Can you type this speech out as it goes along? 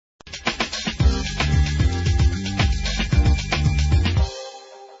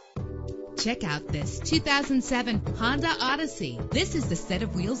Check out this 2007 Honda Odyssey. This is the set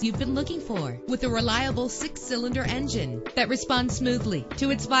of wheels you've been looking for, with a reliable 6-cylinder engine that responds smoothly to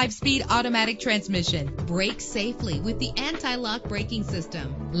its 5-speed automatic transmission. Brake safely with the anti-lock braking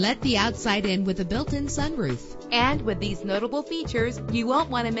system. Let the outside in with a built-in sunroof. And with these notable features, you won't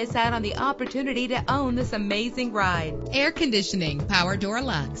want to miss out on the opportunity to own this amazing ride. Air conditioning, power door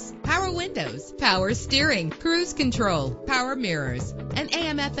locks, power windows, power steering, cruise control, power mirrors, an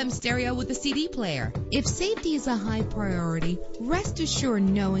AM/FM stereo with a CD player. If safety is a high priority, rest assured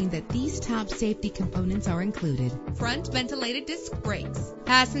knowing that these top safety components are included: front ventilated disc brakes,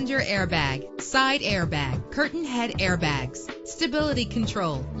 passenger airbag, side airbag, curtain head airbags, stability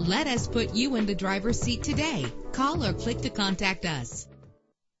control. Let us put you in the driver's seat today. Call or click to contact us.